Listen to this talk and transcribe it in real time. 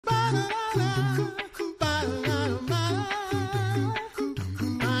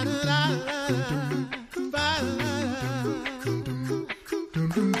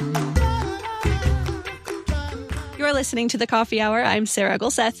listening to The Coffee Hour. I'm Sarah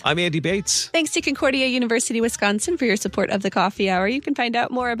Gulseth. I'm Andy Bates. Thanks to Concordia University, Wisconsin for your support of The Coffee Hour. You can find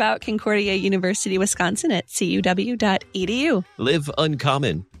out more about Concordia University, Wisconsin at cuw.edu. Live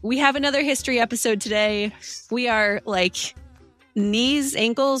uncommon. We have another history episode today. We are like knees,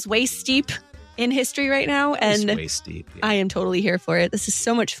 ankles, waist deep in history right now. And Waist deep, yeah. I am totally here for it. This is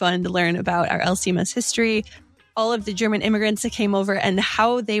so much fun to learn about our LCMS history, all of the German immigrants that came over and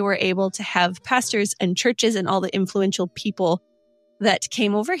how they were able to have pastors and churches and all the influential people that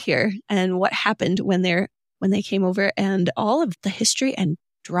came over here and what happened when they came over and all of the history and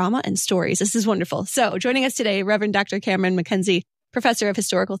drama and stories. This is wonderful. So joining us today, Reverend Dr. Cameron MacKenzie, Professor of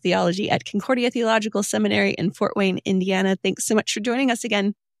Historical Theology at Concordia Theological Seminary in Fort Wayne, Indiana. Thanks so much for joining us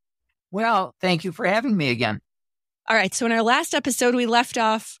again. Well, thank you for having me again. All right. So in our last episode, we left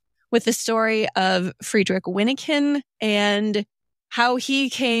off with the story of Frederick Wyneken and how he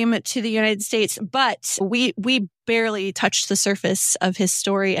came to the United States. But we barely touched the surface of his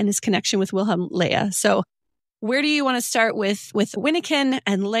story and his connection with Wilhelm Loehe. So where do you want to start with Wyneken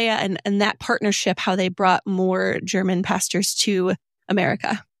and Loehe and that partnership, how they brought more German pastors to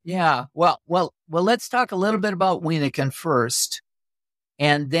America? Yeah. Well, let's talk a little bit about Wyneken first,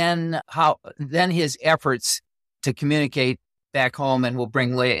 and then his efforts to communicate back home, and we'll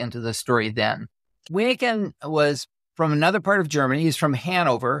bring Loehe into the story then. Wyneken was from another part of Germany. He's from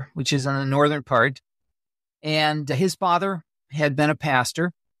Hanover, which is in the northern part. And his father had been a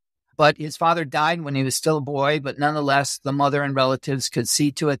pastor, but his father died when he was still a boy. But nonetheless, the mother and relatives could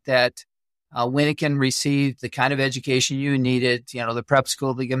see to it that Wyneken received the kind of education you needed, the prep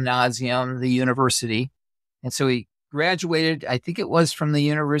school, the gymnasium, the university. And so he graduated, I think it was from the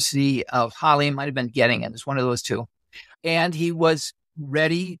University of Halle, might have been Göttingen. It's one of those two. And he was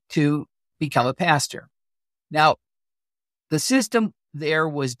ready to become a pastor. Now, the system there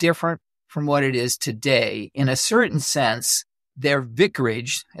was different from what it is today. In a certain sense, their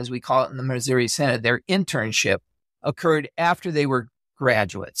vicarage, as we call it in the Missouri Synod, their internship occurred after they were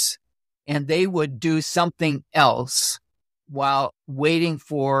graduates. And they would do something else while waiting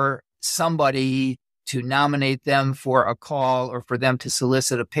for somebody to nominate them for a call or for them to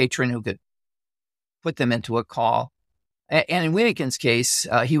solicit a patron who could put them into a call. And in Wyneken's case,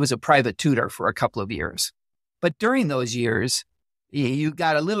 he was a private tutor for a couple of years. But during those years, you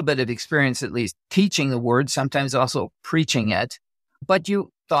got a little bit of experience, at least teaching the word, sometimes also preaching it. But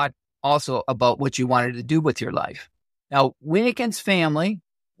you thought also about what you wanted to do with your life. Now, Wyneken's family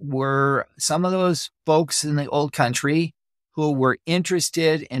were some of those folks in the old country who were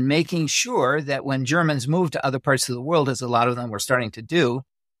interested in making sure that when Germans moved to other parts of the world, as a lot of them were starting to do,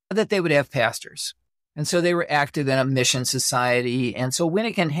 that they would have pastors. And so they were active in a mission society. And so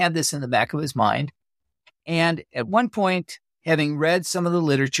Wyneken had this in the back of his mind. And at one point, having read some of the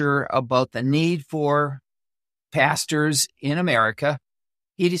literature about the need for pastors in America,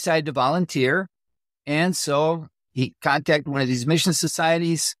 he decided to volunteer. And so he contacted one of these mission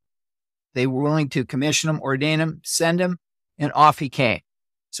societies. They were willing to commission him, ordain him, send him, and off he came.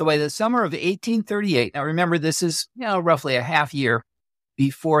 So by the summer of 1838, now remember, this is roughly a half year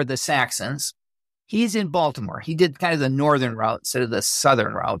before the Saxons. He's in Baltimore. He did kind of the northern route instead of the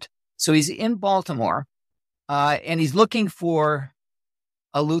southern route. So he's in Baltimore, and he's looking for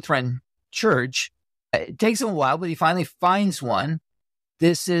a Lutheran church. It takes him a while, but he finally finds one.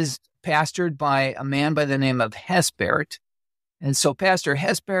 This is pastored by a man by the name of Hesbert. And so Pastor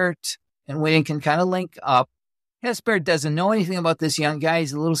Hesbert and Wyneken kind of link up. Hesbert doesn't know anything about this young guy.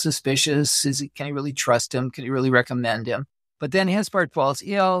 He's a little suspicious. Can he really trust him? Can he really recommend him? But then Hesbert falls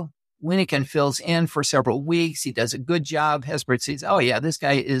ill. Wyneken fills in for several weeks. He does a good job. Hesbert says, oh, yeah, this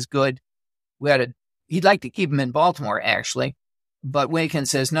guy is good. He'd like to keep him in Baltimore, actually. But Wyneken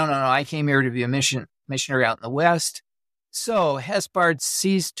says, no, I came here to be a missionary out in the West. So Hesbert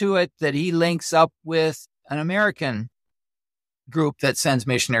sees to it that he links up with an American group that sends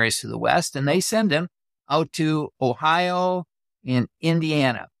missionaries to the West, and they send him out to Ohio and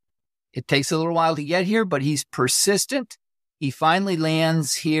Indiana. It takes a little while to get here, but he's persistent. He finally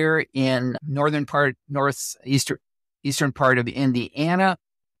lands here in northern part, eastern part of Indiana.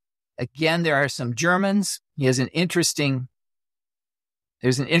 Again, there are some Germans. There's an interesting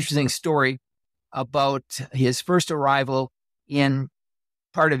story about his first arrival in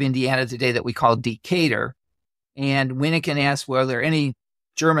part of Indiana today that we call Decatur. And Wyneken asks, well, are there any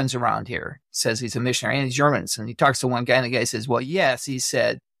Germans around here? He says he's a missionary, any Germans? And he talks to one guy, and the guy says, well, yes. He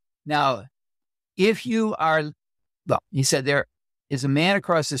said, now, if you are, well, he said, there is a man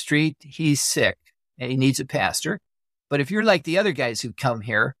across the street. He's sick and he needs a pastor. But if you're like the other guys who come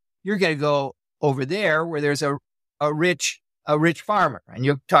here, you're going to go over there where there's a rich farmer, and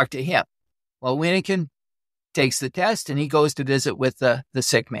you'll talk to him. Well, Wyneken takes the test, and he goes to visit with the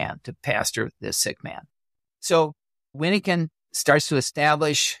sick man, to pastor this sick man. So Wyneken starts to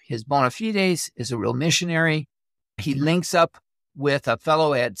establish his bona fides as a real missionary. He links up with a fellow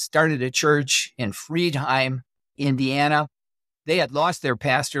who had started a church in Friedheim, Indiana. They had lost their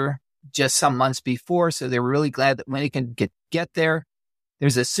pastor just some months before, so they were really glad that Wyneken could get there.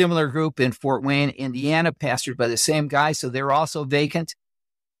 There's a similar group in Fort Wayne, Indiana, pastored by the same guy, so they're also vacant.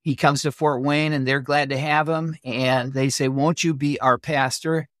 He comes to Fort Wayne, and they're glad to have him, and they say, "Won't you be our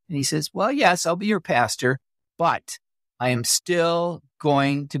pastor?" And he says, "Well, yes, I'll be your pastor, but I am still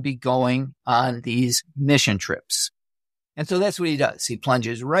going to be going on these mission trips." And so that's what he does. He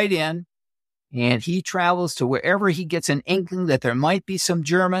plunges right in, and he travels to wherever he gets an inkling that there might be some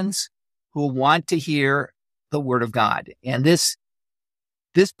Germans who want to hear the word of God. And this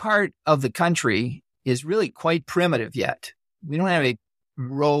part of the country is really quite primitive yet. We don't have any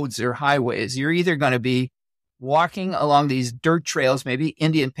roads or highways. You're either going to be walking along these dirt trails, maybe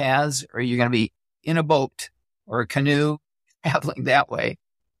Indian paths, or you're going to be in a boat or a canoe traveling that way.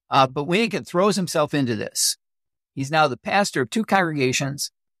 But Wyneken throws himself into this. He's now the pastor of 2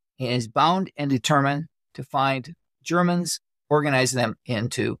 congregations and is bound and determined to find Germans, organize them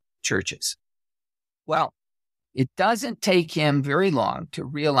into churches. Well, it doesn't take him very long to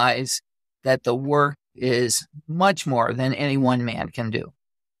realize that the work is much more than any one man can do.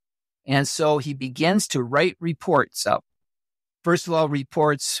 And so he begins to write reports up. First of all,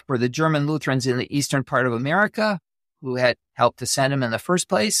 reports for the German Lutherans in the eastern part of America, who had helped to send him in the first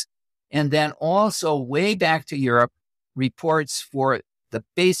place. And then also way back to Europe, reports for the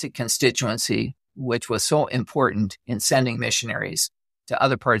basic constituency, which was so important in sending missionaries to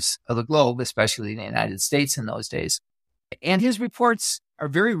other parts of the globe, especially the United States in those days. And his reports are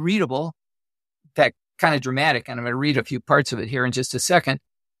very readable, in fact, kind of dramatic, and I'm going to read a few parts of it here in just a second.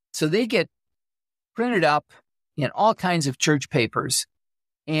 So they get printed up in all kinds of church papers,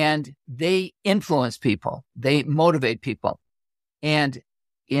 and they influence people. They motivate people. And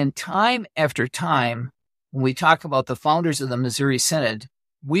in time after time, when we talk about the founders of the Missouri Synod,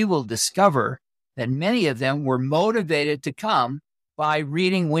 we will discover that many of them were motivated to come by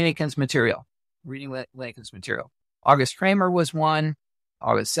reading Wyneken's material. August Craemer was one.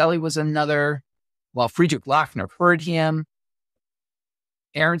 August Selle was another. While Friedrich Lochner heard him,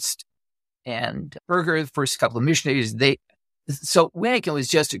 Ernst and Berger, the first couple of missionaries, so Wyneken was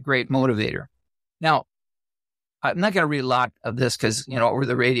just a great motivator. Now, I'm not going to read a lot of this because, over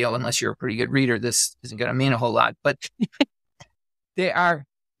the radio, unless you're a pretty good reader, this isn't going to mean a whole lot. But there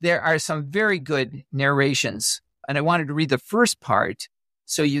are some very good narrations. And I wanted to read the first part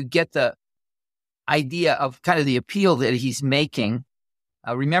so you get the idea of kind of the appeal that he's making.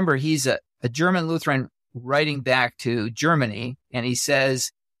 Remember, he's a German Lutheran writing back to Germany, and he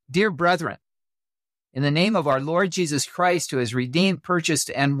says, "Dear brethren, in the name of our Lord Jesus Christ, who has redeemed, purchased,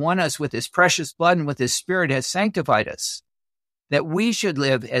 and won us with his precious blood and with his Spirit has sanctified us, that we should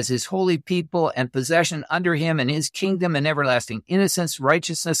live as his holy people and possession under him in his kingdom and everlasting innocence,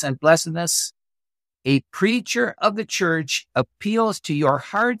 righteousness, and blessedness, a preacher of the church appeals to your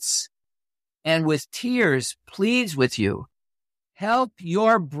hearts and with tears pleads with you, help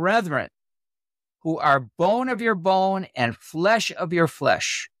your brethren who are bone of your bone and flesh of your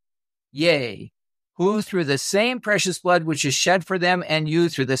flesh, yea, who through the same precious blood which is shed for them and you,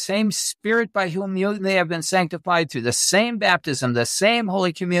 through the same Spirit by whom they have been sanctified, through the same baptism, the same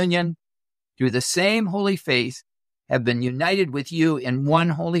Holy Communion, through the same holy faith, have been united with you in one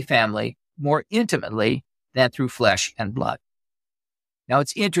holy family more intimately than through flesh and blood." Now,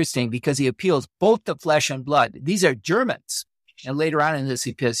 it's interesting because he appeals both to flesh and blood. These are Germans. And later on in this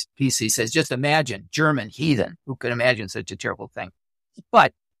piece, he says, just imagine German heathen. Who could imagine such a terrible thing?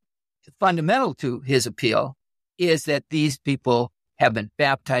 But fundamental to his appeal is that these people have been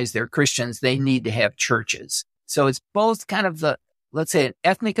baptized. They're Christians. They need to have churches. So it's both kind of let's say, an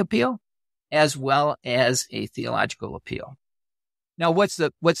ethnic appeal as well as a theological appeal. Now, what's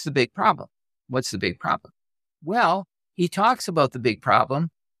the big problem? What's the big problem? Well, he talks about the big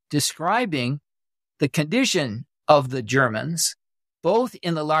problem, describing the condition of the Germans, both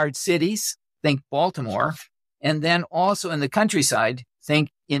in the large cities, think Baltimore, and then also in the countryside,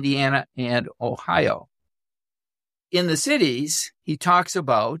 think Indiana and Ohio. In the cities, he talks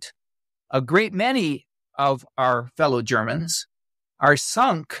about a great many of our fellow Germans are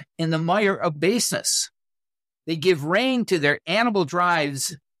sunk in the mire of baseness. They give rein to their animal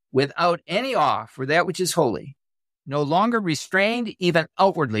drives without any awe for that which is holy, no longer restrained even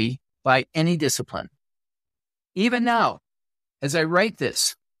outwardly by any discipline. Even now, as I write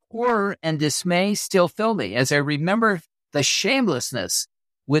this, horror and dismay still fill me as I remember the shamelessness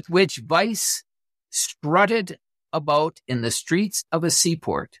with which vice strutted about in the streets of a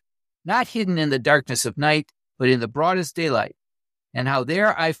seaport, not hidden in the darkness of night, but in the broadest daylight, and how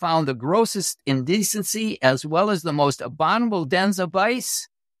there I found the grossest indecency as well as the most abominable dens of vice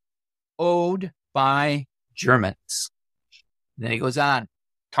owed by Germans. Then he goes on,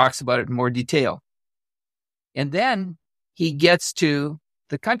 talks about it in more detail. And then he gets to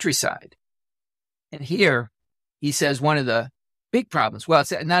the countryside. And here he says one of the big problems, well,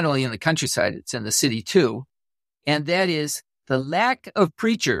 it's not only in the countryside, it's in the city too, and that is the lack of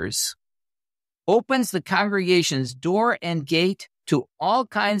preachers opens the congregation's door and gate to all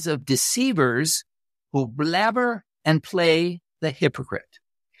kinds of deceivers who blabber and play the hypocrite.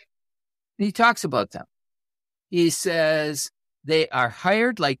 And he talks about them. He says they are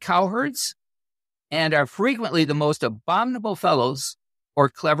hired like cowherds and are frequently the most abominable fellows or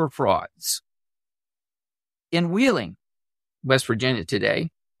clever frauds. In Wheeling, West Virginia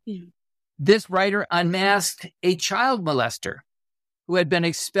today, this writer unmasked a child molester who had been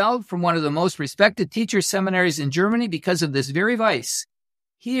expelled from one of the most respected teacher seminaries in Germany because of this very vice.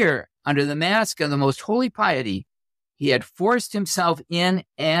 Here, under the mask of the most holy piety, he had forced himself in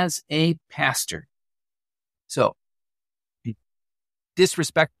as a pastor. So,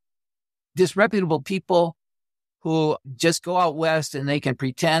 disreputable people who just go out west and they can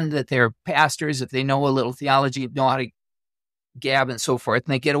pretend that they're pastors if they know a little theology, know how to gab and so forth,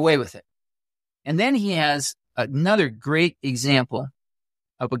 and they get away with it. And then he has another great example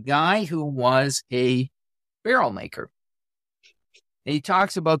of a guy who was a barrel maker. And he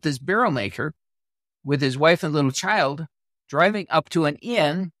talks about this barrel maker with his wife and little child driving up to an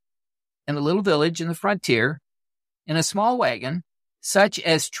inn in a little village in the frontier in a small wagon, such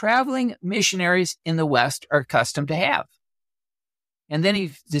as traveling missionaries in the West are accustomed to have. And then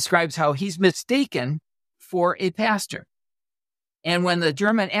he describes how he's mistaken for a pastor. And when the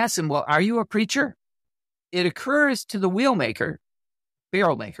German asks him, well, are you a preacher? It occurs to the barrel maker,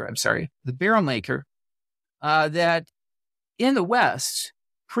 that in the West,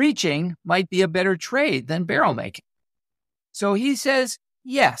 preaching might be a better trade than barrel making. So he says,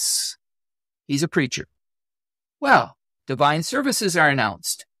 yes, he's a preacher. Well, divine services are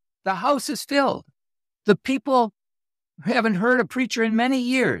announced. The house is filled. The people haven't heard a preacher in many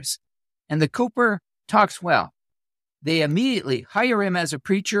years. And the cooper talks well. They immediately hire him as a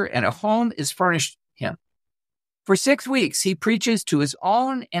preacher and a home is furnished him. For 6 weeks, he preaches to his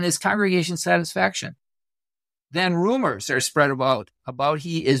own and his congregation's satisfaction. Then rumors are spread about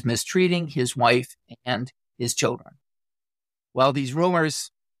he is mistreating his wife and his children. Well, these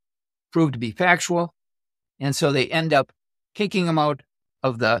rumors prove to be factual, and so they end up kicking him out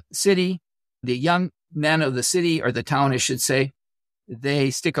of the city. The young men of the city, or the town, I should say,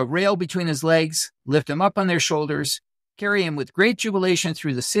 they stick a rail between his legs, lift him up on their shoulders, carry him with great jubilation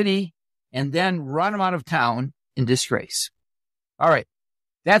through the city, and then run him out of town in disgrace. All right,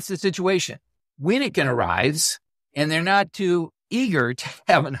 that's the situation. Wyneken arrives, and they're not too eager to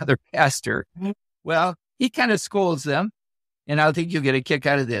have another pastor. Well, he kind of scolds them, and I think you'll get a kick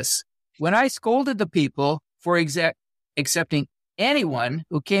out of this. When I scolded the people for accepting anyone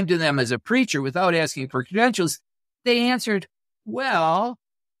who came to them as a preacher without asking for credentials, they answered, well,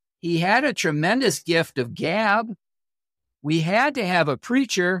 he had a tremendous gift of gab. We had to have a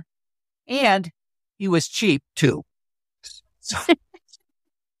preacher, and he was cheap, too. So,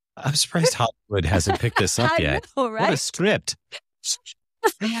 I'm surprised Hollywood hasn't picked this up yet. I know, right? What a script.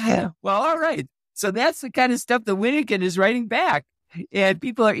 Well, all right. So that's the kind of stuff that Wyneken is writing back. And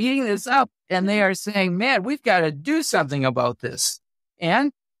people are eating this up, and they are saying, man, we've got to do something about this.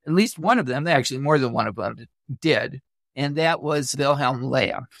 And at least one of them, actually more than one of them, did. And that was Wilhelm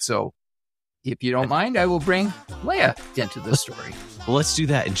Loehe. So if you don't mind, I will bring Loehe into the story. Well, let's do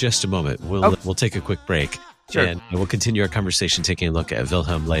that in just a moment. We'll take a quick break. Sure. And we'll continue our conversation taking a look at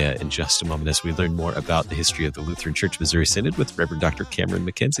Wilhelm Loehe in just a moment as we learn more about the history of the Lutheran Church Missouri Synod with Reverend Dr. Cameron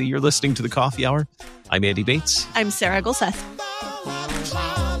MacKenzie. You're listening to The Coffee Hour. I'm Andy Bates. I'm Sarah Golseth.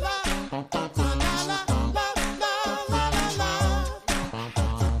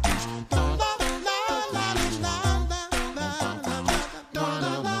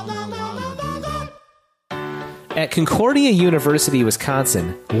 At Concordia University,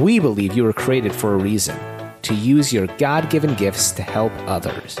 Wisconsin, we believe you were created for a reason: to use your God-given gifts to help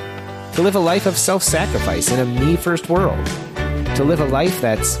others, to live a life of self-sacrifice in a me-first world, to live a life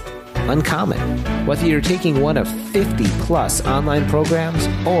that's uncommon. Whether you're taking one of 50-plus online programs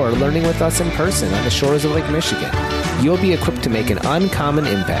or learning with us in person on the shores of Lake Michigan, you'll be equipped to make an uncommon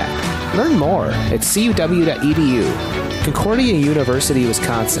impact. Learn more at cuw.edu. Concordia University,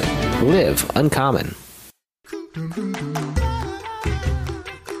 Wisconsin. Live uncommon.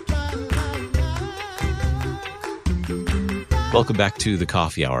 Welcome back to the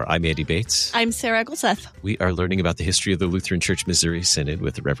Coffee Hour. I'm Andy Bates. I'm Sarah Eggleseth. We are learning about the history of the Lutheran Church Missouri Synod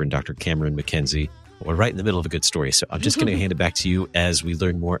with the Reverend Dr. Cameron MacKenzie. We're right in the middle of a good story, so I'm just going to hand it back to you as we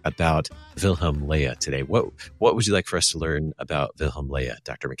learn more about Wilhelm Loehe today. What would you like for us to learn about Wilhelm Loehe,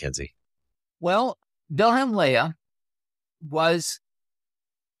 Dr. MacKenzie? Well, Wilhelm Loehe was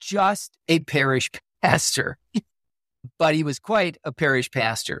just a parish pastor, but he was quite a parish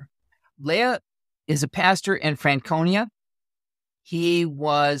pastor. Loehe is a pastor in Franconia. He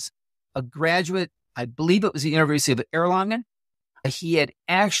was a graduate, I believe it was the University of Erlangen. He had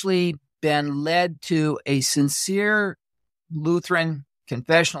actually been led to a sincere Lutheran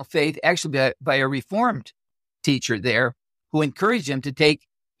confessional faith, actually by a Reformed teacher there, who encouraged him to take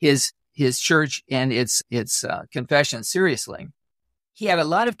his church and its confession seriously. He had a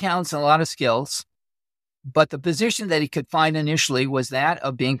lot of talents and a lot of skills, but the position that he could find initially was that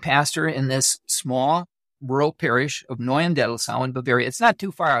of being pastor in this small rural parish of Neuendettelsau in Bavaria. It's not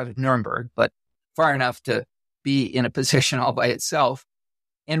too far out of Nuremberg, but far enough to be in a position all by itself.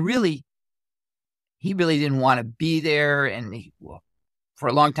 And really, he really didn't want to be there. And for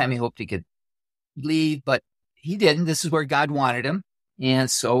a long time, he hoped he could leave, but he didn't. This is where God wanted him. And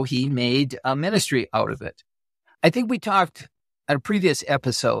so he made a ministry out of it. I think we talked at a previous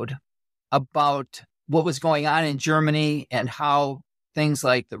episode about what was going on in Germany and how things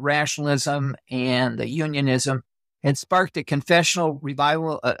like the rationalism and the unionism had sparked a confessional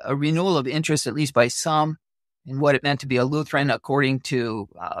revival, a renewal of interest, at least by some, in what it meant to be a Lutheran according to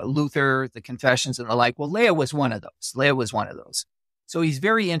Luther, the confessions and the like. Well, Loehe was one of those. So he's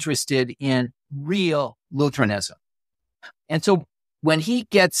very interested in real Lutheranism. And so when he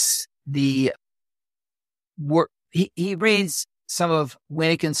gets the work, he reads some of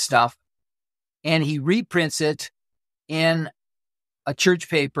Wyneken's stuff and he reprints it in a church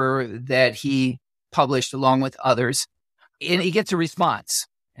paper that he published along with others, and he gets a response.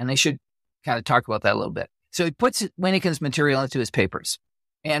 And I should kind of talk about that a little bit. So he puts Wyneken's material into his papers,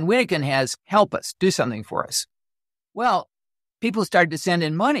 and Wyneken has help us, do something for us. Well, people started to send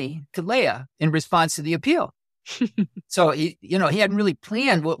in money to Loehe in response to the appeal. So he hadn't really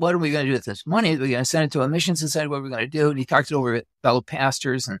planned what are we going to do with this money? Are we going to send it to a mission society? What are we going to do? And he talked it over with fellow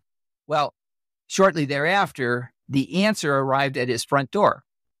pastors. And well, shortly thereafter, the answer arrived at his front door.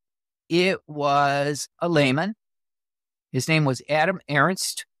 It was a layman. His name was Adam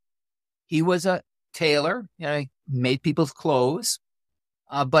Ernst. He was a tailor. He made people's clothes.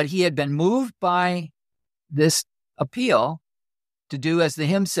 But he had been moved by this appeal to do as the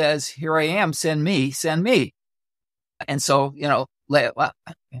hymn says, "Here I am, send me, send me." And so, well,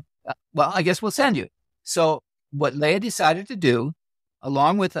 I guess we'll send you. So what Loehe decided to do,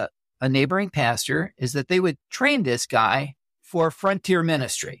 along with a neighboring pastor, is that they would train this guy for frontier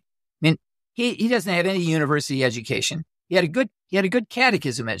ministry. I mean, he doesn't have any university education. He had a good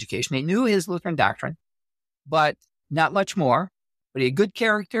catechism education. He knew his Lutheran doctrine, but not much more. But he had good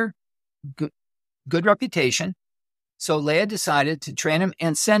character, good reputation. So Loehe decided to train him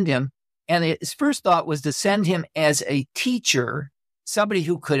and send him. And his first thought was to send him as a teacher, somebody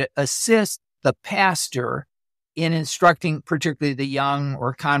who could assist the pastor in instructing particularly the young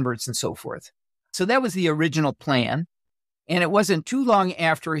or converts and so forth. So that was the original plan. And it wasn't too long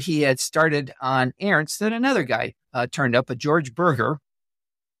after he had started on Ernst that another guy turned up, a George Berger.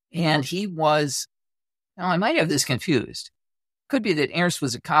 And he was, now I might have this confused. Could be that Ernst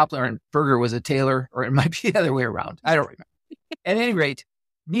was a cobbler and Berger was a tailor, or it might be the other way around. I don't remember. At any rate,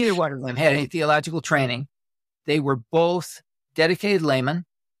 neither one of them had any theological training. They were both dedicated laymen.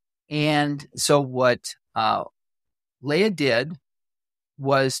 And so what Loehe did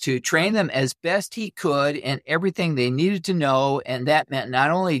was to train them as best he could in everything they needed to know. And that meant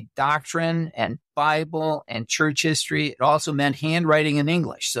not only doctrine and Bible and church history, it also meant handwriting in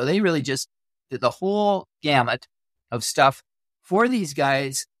English. So they really just did the whole gamut of stuff for these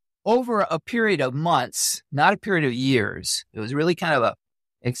guys over a period of months, not a period of years. It was really kind of a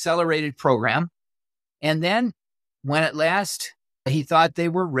accelerated program. And then when at last he thought they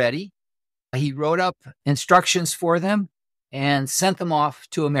were ready, he wrote up instructions for them and sent them off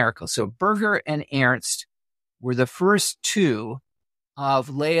to America. So Berger and Ernst were the first two of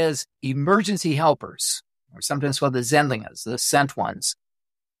Loehe's emergency helpers, or sometimes called the Sendlinges, the sent ones,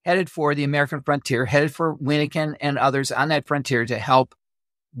 headed for the American frontier, headed for Wyneken and others on that frontier to help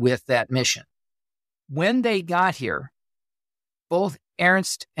with that mission. When they got here, both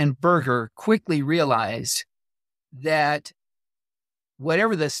Ernst and Berger quickly realized that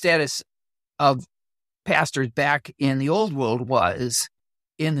whatever the status of pastors back in the old world was,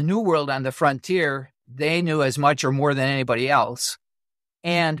 in the new world on the frontier, they knew as much or more than anybody else.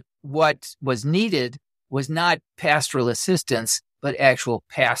 And what was needed was not pastoral assistants, but actual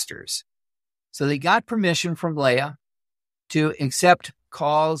pastors. So they got permission from Loehe to accept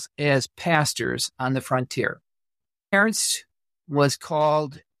calls as pastors on the frontier. Ernst was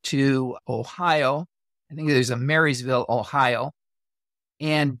called to Ohio. I think there's a Marysville, Ohio.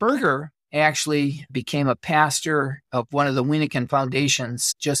 And Berger actually became a pastor of one of the Wyneken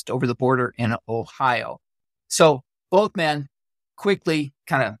foundations just over the border in Ohio. So both men quickly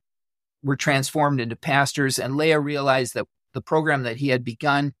kind of were transformed into pastors, and Loehe realized that the program that he had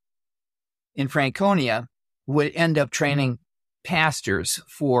begun in Franconia would end up training pastors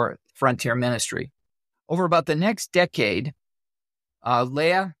for frontier ministry. Over about the next decade,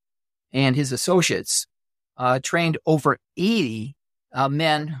 Loehe and his associates trained over 80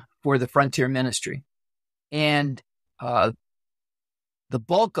 men for the frontier ministry. And the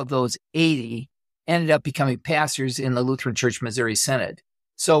bulk of those 80 ended up becoming pastors in the Lutheran Church Missouri Synod.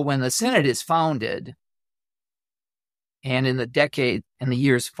 So when the Synod is founded, and in the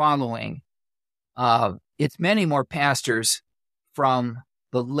years following, it's many more pastors from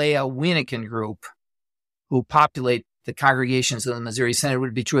the Loehe Wyneken group who populate the congregations of the Missouri Synod.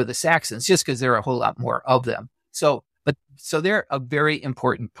 Would be true of the Saxons, just because there are a whole lot more of them. So they're a very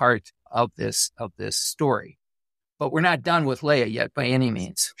important part of this story. But we're not done with Loehe yet by any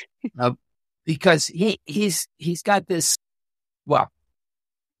means, because he's got this. Well,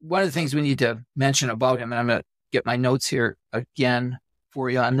 one of the things we need to mention about him, and I'm going to get my notes here again for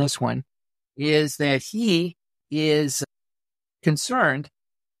you on this one, is that he is concerned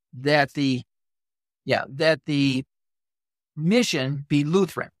that the mission be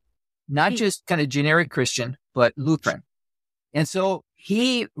Lutheran, not just kind of generic Christian, but Lutheran. And so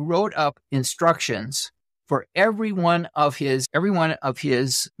he wrote up instructions for every one of his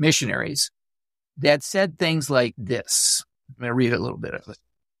missionaries that said things like this. I'm going to read a little bit of it.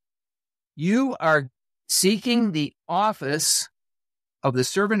 You are seeking the office of the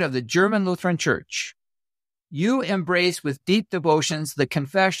servant of the German Lutheran Church. You embrace with deep devotions the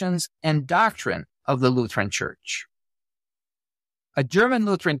confessions and doctrine of the Lutheran Church. A German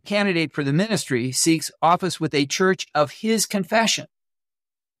Lutheran candidate for the ministry seeks office with a church of his confession.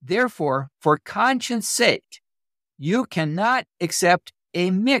 Therefore, for conscience sake, you cannot accept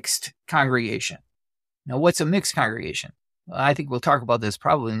a mixed congregation. Now, what's a mixed congregation? Well, I think we'll talk about this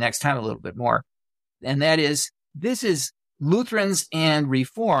probably next time a little bit more. And that is, this is Lutherans and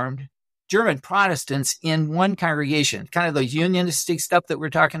Reformed German Protestants in one congregation, kind of those unionistic stuff that we're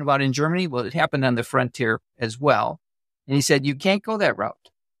talking about in Germany. Well, it happened on the frontier as well. And he said, you can't go that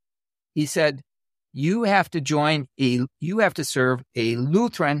route. He said, you have to serve a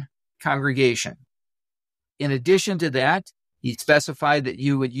Lutheran congregation. In addition to that, he specified that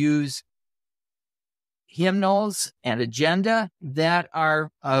you would use hymnals and agenda that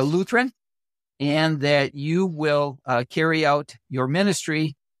are Lutheran, and that you will carry out your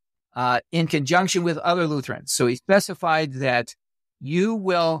ministry in conjunction with other Lutherans. So he specified that you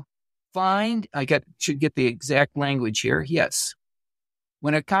will find, should get the exact language here. Yes.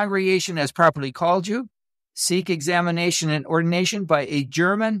 When a congregation has properly called you, seek examination and ordination by a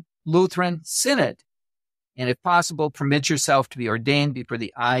German Lutheran synod. And if possible, permit yourself to be ordained before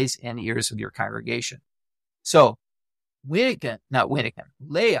the eyes and ears of your congregation. So Loehe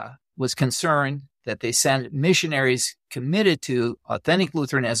was concerned that they send missionaries committed to authentic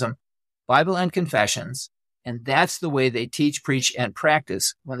Lutheranism, Bible and confessions, and that's the way they teach, preach, and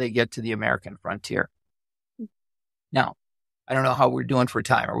practice when they get to the American frontier. Now, I don't know how we're doing for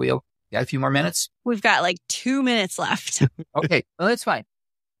time. Are we got a few more minutes? We've got like 2 minutes left. Okay, well, that's fine.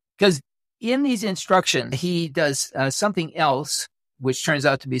 Because in these instructions, he does something else, which turns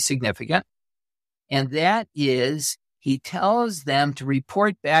out to be significant. And that is, he tells them to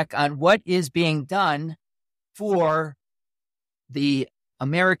report back on what is being done for the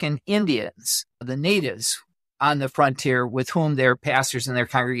American Indians, the natives on the frontier with whom their pastors and their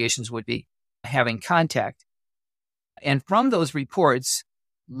congregations would be having contact. And from those reports,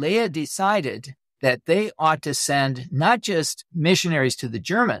 Loehe decided that they ought to send not just missionaries to the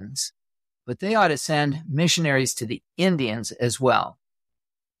Germans, but they ought to send missionaries to the Indians as well.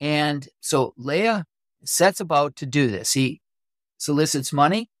 And so Loehe sets about to do this. He solicits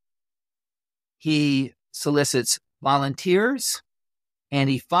money, he solicits volunteers, and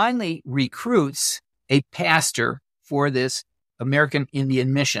he finally recruits a pastor for this American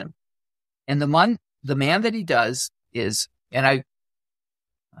Indian mission. And the man that he does is, and I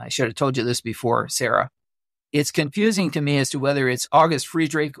should have told you this before, Sarah, it's confusing to me as to whether it's August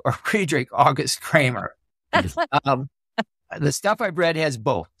Friedrich or Friedrich August Craemer. The stuff I've read has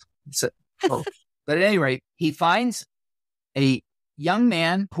both. But at any rate, he finds a young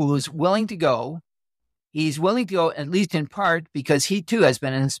man who is willing to go he's willing to go, at least in part, because he too has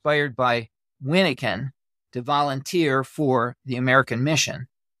been inspired by Wyneken to volunteer for the American mission.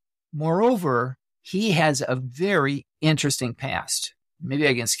 Moreover, he has a very interesting past. Maybe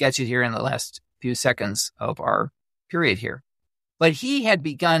I can sketch it here in the last few seconds of our period here. But he had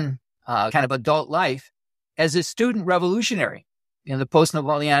begun kind of adult life as a student revolutionary in the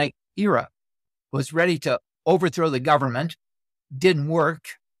post-Napoleonic era, was ready to overthrow the government, didn't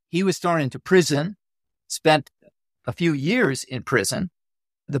work. He was thrown into prison, spent a few years in prison.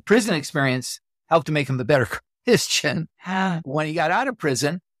 The prison experience helped to make him a better Christian. When he got out of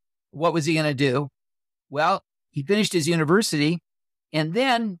prison, what was he going to do? Well, he finished his university and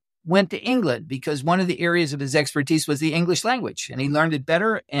then went to England because one of the areas of his expertise was the English language, and he learned it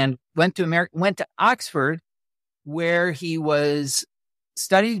better and went to Oxford, where he was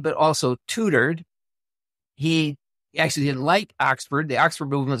studied but also tutored. He actually didn't like Oxford. The Oxford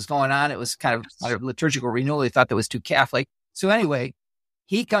movement was going on. It was kind of a liturgical renewal. He thought that was too Catholic. So anyway,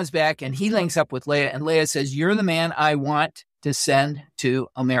 he comes back and he links up with Loehe, and Loehe says, "You're the man I want to send to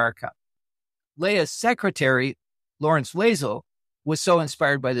America." Loehe's secretary, Lawrence Wesel, was so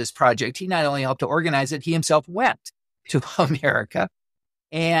inspired by this project, he not only helped to organize it, he himself went to America.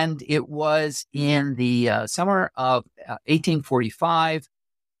 And it was in the summer of 1845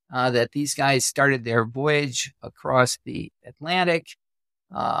 that these guys started their voyage across the Atlantic.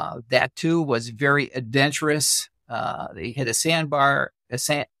 That too was very adventurous. They hit a sandbar.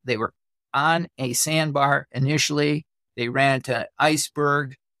 They were on a sandbar initially. They ran into an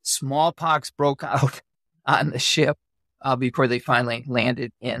iceberg. Smallpox broke out on the ship before they finally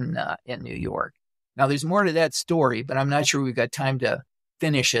landed in New York. Now, there's more to that story, but I'm not sure we've got time to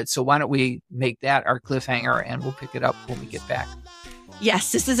finish it. So why don't we make that our cliffhanger, and we'll pick it up when we get back.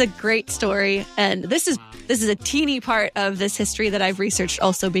 Yes, this is a great story. And this is a teeny part of this history that I've researched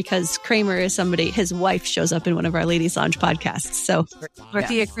also because Craemer is somebody, his wife shows up in one of our Ladies Lounge podcasts. So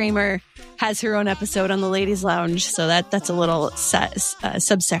Dorothea Craemer has her own episode on the Ladies Lounge. So that's a little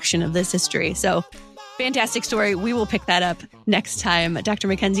subsection of this history. So fantastic story. We will pick that up next time. Dr.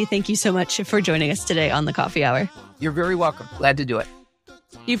 MacKenzie, thank you so much for joining us today on The Coffee Hour. You're very welcome. Glad to do it.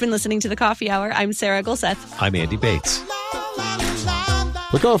 You've been listening to The Coffee Hour. I'm Sarah Gulseth. I'm Andy Bates.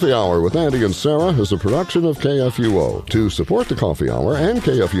 The Coffee Hour with Andy and Sarah is a production of KFUO. To support The Coffee Hour and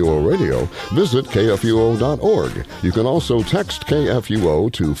KFUO Radio, visit KFUO.org. You can also text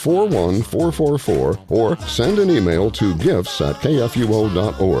KFUO to 41444 or send an email to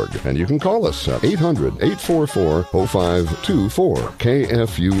gifts@kfuo.org. And you can call us at 800-844-0524.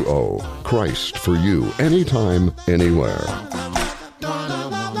 KFUO. Christ for you, anytime, anywhere.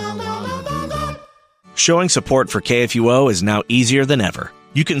 Showing support for KFUO is now easier than ever.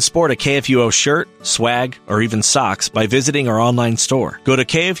 You can sport a KFUO shirt, swag, or even socks by visiting our online store. Go to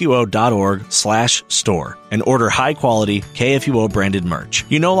kfuo.org/store and order high-quality KFUO-branded merch.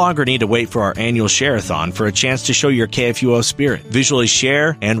 You no longer need to wait for our annual share-a-thon for a chance to show your KFUO spirit. Visually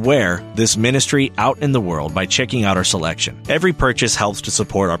share and wear this ministry out in the world by checking out our selection. Every purchase helps to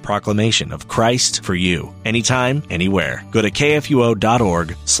support our proclamation of Christ for you, anytime, anywhere. Go to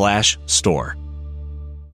kfuo.org/store.